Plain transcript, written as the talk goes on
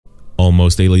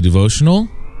Almost Daily Devotional.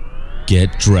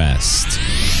 Get dressed.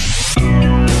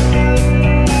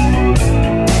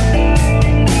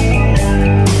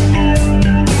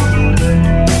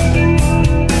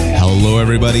 Hello,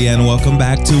 everybody, and welcome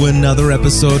back to another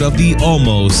episode of the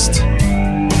Almost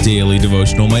Daily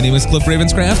Devotional. My name is Cliff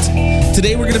Ravenscraft.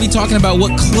 Today, we're going to be talking about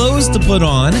what clothes to put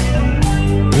on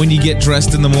when you get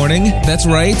dressed in the morning. That's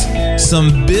right,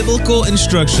 some biblical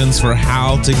instructions for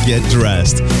how to get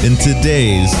dressed in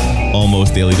today's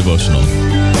Almost Daily Devotional.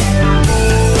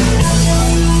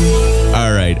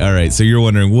 All right. So you're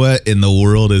wondering, what in the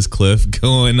world is Cliff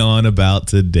going on about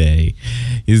today?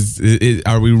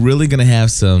 Are we really going to have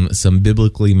some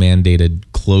biblically mandated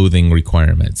clothing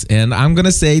requirements? And I'm going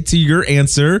to say to your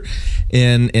answer,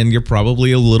 and you're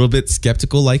probably a little bit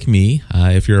skeptical like me,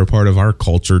 if you're a part of our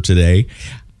culture today.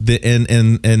 And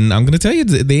I'm going to tell you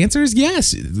the answer is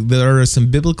yes. There are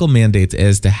some biblical mandates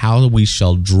as to how we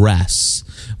shall dress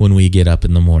when we get up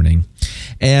in the morning.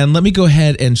 And let me go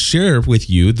ahead and share with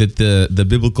you that the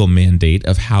biblical mandate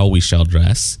of how we shall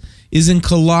dress is in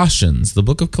Colossians, the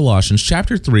book of Colossians,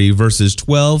 chapter 3, verses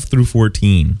 12 through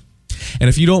 14. And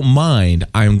if you don't mind,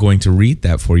 I'm going to read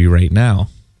that for you right now.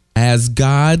 As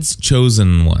God's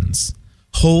chosen ones,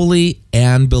 holy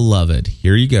and beloved.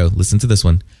 Here you go. Listen to this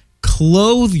one.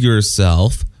 Clothe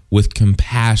yourself with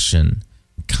compassion,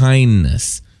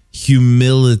 kindness,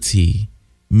 humility,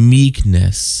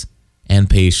 meekness, and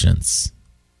patience.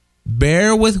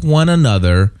 Bear with one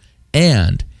another,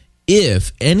 and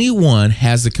if anyone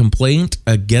has a complaint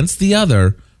against the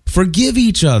other, forgive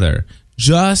each other,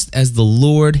 just as the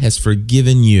Lord has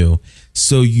forgiven you,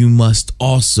 so you must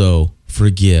also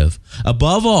forgive.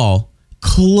 Above all,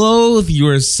 clothe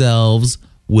yourselves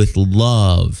with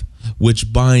love,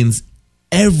 which binds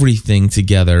everything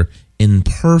together in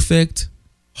perfect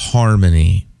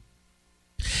harmony.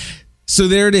 So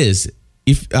there it is.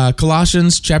 If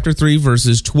Colossians chapter 3,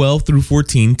 verses 12 through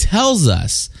 14 tells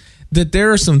us that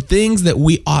there are some things that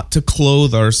we ought to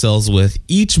clothe ourselves with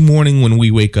each morning when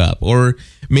we wake up. Or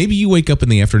maybe you wake up in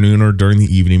the afternoon or during the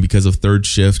evening because of third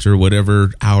shift or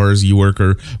whatever hours you work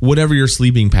or whatever your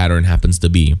sleeping pattern happens to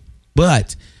be.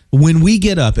 But when we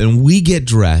get up and we get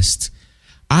dressed,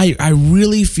 I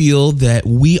really feel that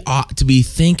we ought to be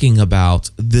thinking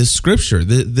about this scripture.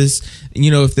 This,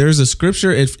 if there's a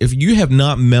scripture, if you have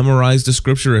not memorized a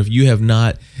scripture, if you have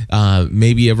not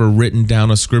maybe ever written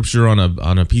down a scripture on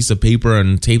a piece of paper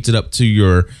and taped it up to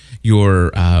your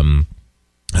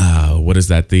what is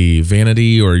that? The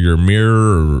vanity or your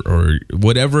mirror or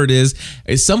whatever it is,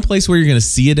 it's someplace where you're going to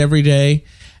see it every day.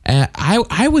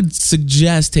 I would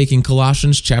suggest taking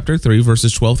Colossians chapter 3,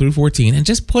 verses 12 through 14 and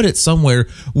just put it somewhere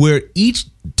where each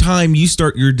time you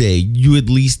start your day, you at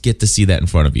least get to see that in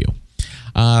front of you.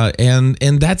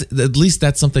 And that's, at least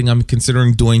that's something I'm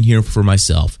considering doing here for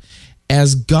myself.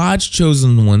 As God's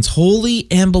chosen ones, holy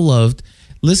and beloved,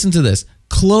 listen to this,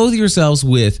 clothe yourselves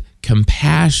with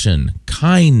compassion,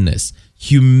 kindness,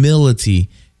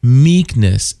 humility,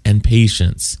 meekness, and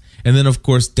patience. And then, of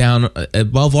course, down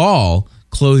above all,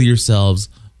 clothe yourselves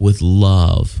with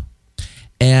love.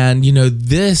 And,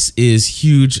 this is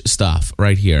huge stuff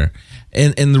right here.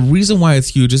 And the reason why it's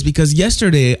huge is because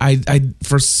yesterday, I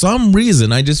for some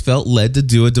reason, I just felt led to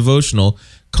do a devotional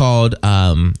called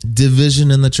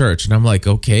Division in the Church. And I'm like,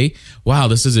 okay, wow,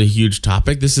 this is a huge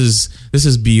topic. This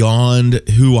is beyond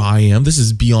who I am. This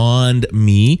is beyond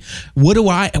me.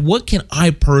 What can I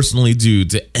personally do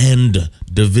to end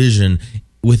division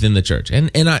within the church?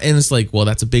 And it's like, well,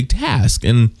 that's a big task.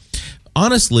 And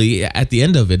honestly, at the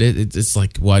end of it's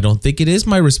like, well, I don't think it is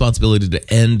my responsibility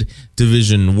to end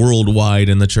division worldwide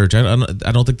in the church. I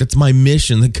don't think that's my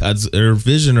mission that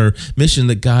vision or mission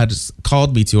that God's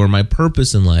called me to, or my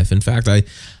purpose in life. In fact, I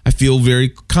feel very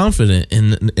confident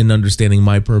in understanding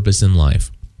my purpose in life.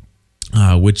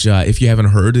 Which, if you haven't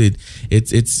heard,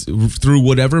 it's through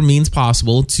whatever means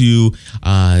possible to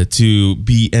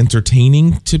be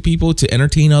entertaining to people, to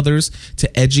entertain others,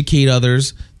 to educate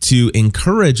others, to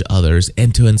encourage others,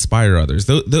 and to inspire others.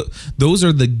 Those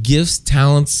are the gifts,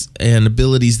 talents, and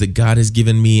abilities that God has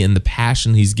given me, and the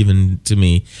passion He's given to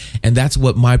me, and that's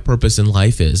what my purpose in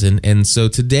life is. And so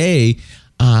today,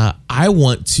 I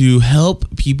want to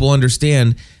help people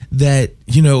understand that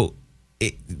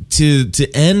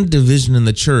to end division in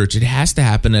the church, it has to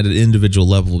happen at an individual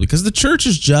level, because the church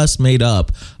is just made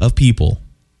up of people,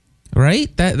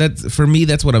 right? That for me,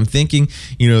 that's what I'm thinking.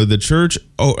 The church.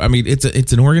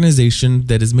 It's an organization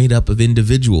that is made up of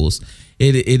individuals.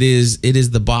 It is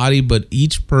the body, but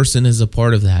each person is a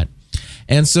part of that.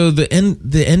 And so the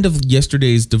end of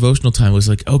yesterday's devotional time was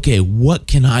like, okay, what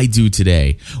can I do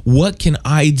today? What can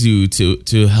I do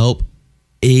to help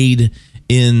aid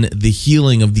in the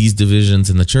healing of these divisions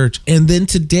in the church. And then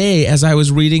today, as I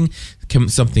was reading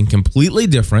something completely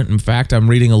different, in fact, I'm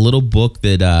reading a little book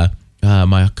that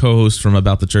my co-host from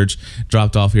About the Church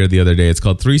dropped off here the other day. It's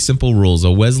called 3 Simple Rules,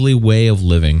 a Wesley Way of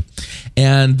Living.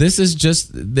 And this is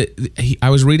just, I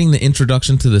was reading the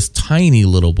introduction to this tiny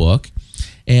little book,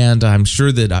 and I'm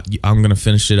sure that I'm going to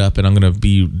finish it up and I'm going to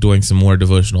be doing some more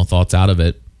devotional thoughts out of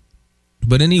it.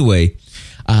 But anyway,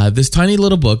 this tiny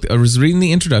little book, I was reading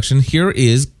the introduction. Here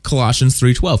is Colossians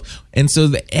 3:12. And so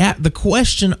the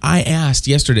question I asked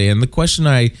yesterday, and the question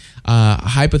I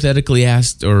hypothetically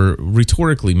asked, or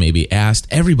rhetorically maybe asked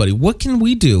everybody, what can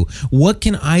we do? What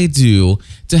can I do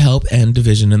to help end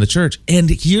division in the church? And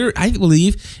here, I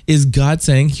believe, is God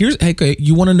saying, hey,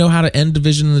 you want to know how to end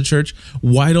division in the church?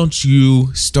 Why don't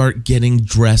you start getting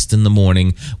dressed in the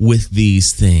morning with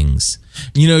these things?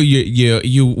 You know,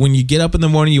 you when you get up in the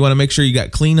morning, you want to make sure you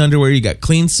got clean underwear, you got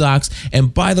clean socks,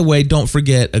 and by the way, don't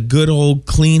forget a good old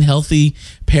clean, healthy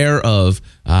pair of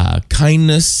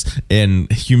kindness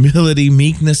and humility,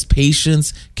 meekness,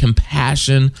 patience,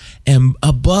 compassion, and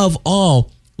above all,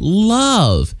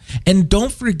 love. And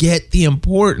don't forget the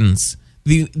importance,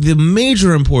 the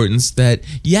major importance that,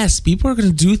 yes, people are going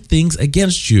to do things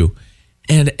against you.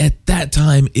 And at that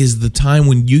time is the time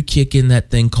when you kick in that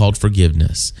thing called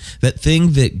forgiveness, that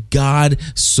thing that God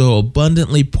so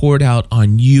abundantly poured out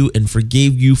on you and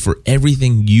forgave you for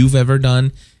everything you've ever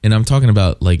done. And I'm talking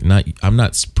about I'm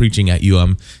not preaching at you.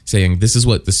 I'm saying this is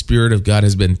what the Spirit of God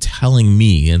has been telling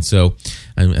me. And so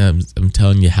I'm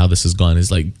telling you how this has gone.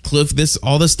 It's like, Cliff,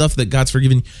 all the stuff that God's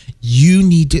forgiven, you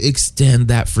need to extend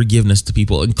that forgiveness to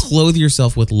people and clothe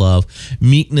yourself with love,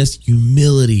 meekness,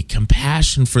 humility,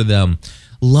 compassion for them,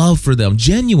 love for them,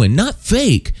 genuine, not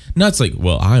fake. Not like,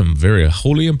 well, I am very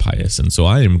holy and pious, and so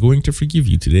I am going to forgive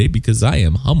you today because I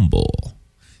am humble.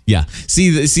 Yeah,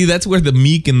 see, that's where the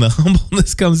meek and the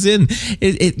humbleness comes in.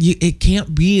 It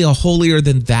can't be a holier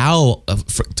than thou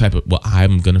type of, well,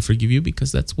 I'm going to forgive you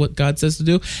because that's what God says to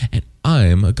do, and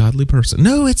I'm a godly person.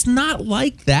 No, it's not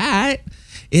like that.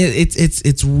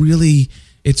 It's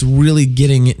really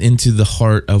getting into the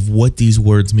heart of what these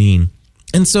words mean.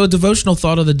 And so, a devotional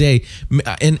thought of the day,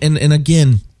 and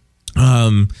again,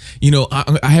 I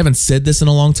haven't said this in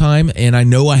a long time, and I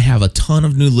know I have a ton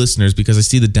of new listeners because I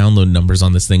see the download numbers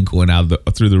on this thing going out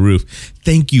through the roof.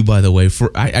 Thank you, by the way,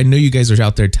 I know you guys are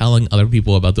out there telling other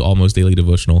people about the Almost Daily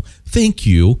Devotional. Thank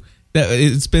you.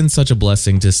 It's been such a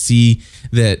blessing to see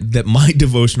that my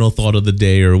devotional thought of the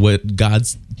day, or what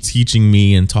God's teaching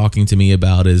me and talking to me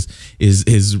about,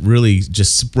 is really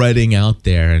just spreading out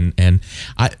there. And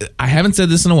I haven't said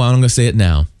this in a while. I'm going to say it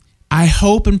now. I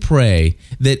hope and pray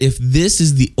that if this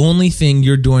is the only thing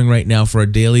you're doing right now for a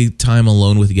daily time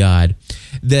alone with God,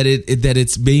 that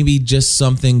it's maybe just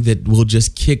something that will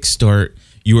just kickstart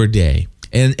your day.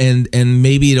 And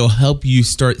maybe it'll help you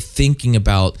start thinking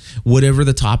about whatever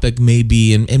the topic may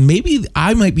be. And maybe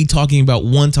I might be talking about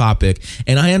one topic,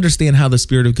 and I understand how the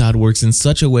Spirit of God works in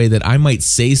such a way that I might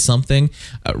say something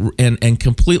and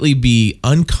completely be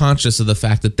unconscious of the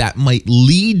fact that might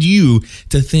lead you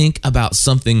to think about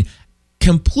something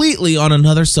completely on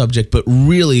another subject, but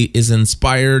really is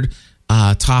inspired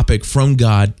topic from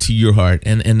God to your heart,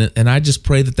 and I just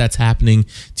pray that that's happening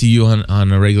to you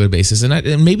on a regular basis,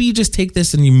 and maybe you just take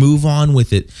this and you move on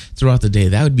with it throughout the day.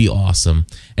 That would be awesome,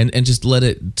 and just let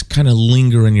it kind of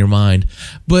linger in your mind.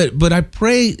 But I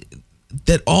pray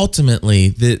that ultimately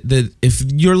that if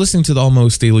you're listening to the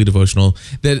Almost Daily Devotional,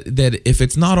 that if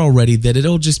it's not already, that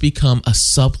it'll just become a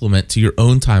supplement to your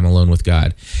own time alone with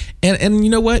God. And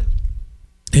you know what?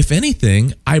 If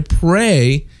anything, I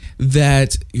pray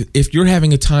that if you're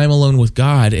having a time alone with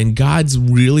God and God's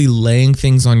really laying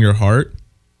things on your heart,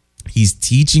 He's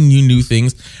teaching you new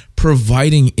things,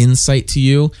 providing insight to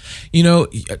you. You know,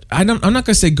 I'm not going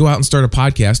to say go out and start a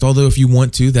podcast, although if you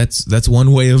want to, that's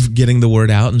one way of getting the word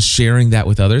out and sharing that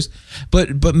with others.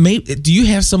 But maybe, do you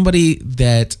have somebody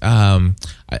that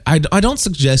I don't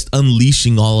suggest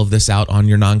unleashing all of this out on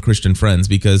your non-Christian friends,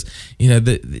 because if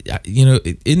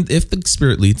the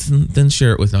Spirit leads, then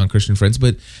share it with non-Christian friends.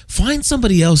 But find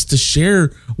somebody else to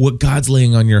share what God's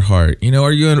laying on your heart. You know,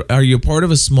 are you a part of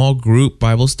a small group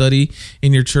Bible study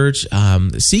in your church?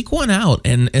 Seek one out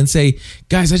and say,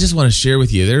 guys, I just want to share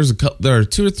with you. There are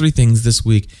 2 or 3 things this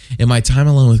week in my time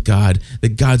alone with God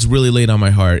that God's really laid on my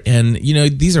heart. And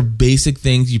these are basic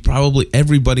things.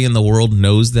 Everybody in the world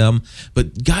knows them,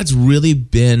 but God's really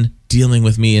been dealing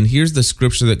with me. And here's the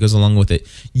scripture that goes along with it.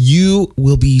 You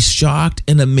will be shocked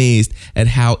and amazed at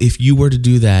how, if you were to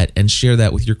do that and share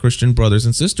that with your Christian brothers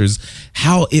and sisters,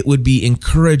 how it would be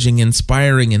encouraging,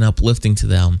 inspiring, and uplifting to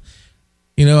them.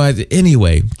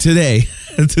 Anyway,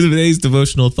 today's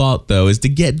devotional thought, though, is to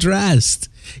get dressed.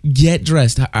 Get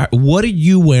dressed. What are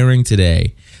you wearing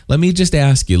today? Let me just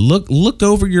ask you, look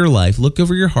over your life, look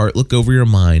over your heart, look over your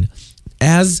mind.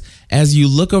 As you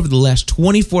look over the last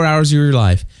 24 hours of your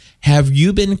life, have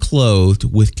you been clothed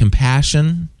with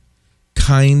compassion,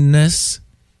 kindness,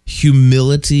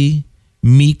 humility,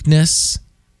 meekness,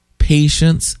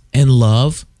 patience, and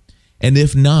love? And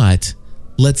if not,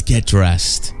 let's get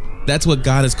dressed. That's what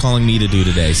God is calling me to do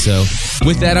today. So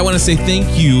with that, I want to say thank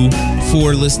you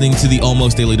for listening to the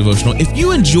Almost Daily Devotional. If you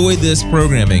enjoyed this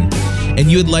programming and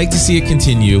you would like to see it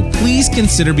continue, please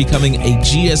consider becoming a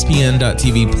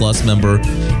GSPN.TV Plus member.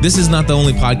 This is not the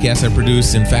only podcast I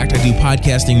produce. In fact, I do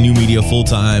podcasting new media full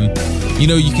time.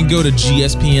 You can go to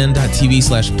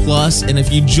gspn.tv/plus. And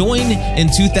if you join in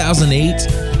 2008,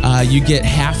 you get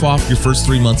half off your first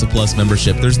 3 months of Plus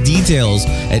membership. There's details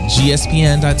at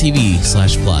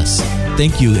gspn.tv/plus.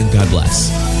 Thank you and God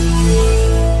bless.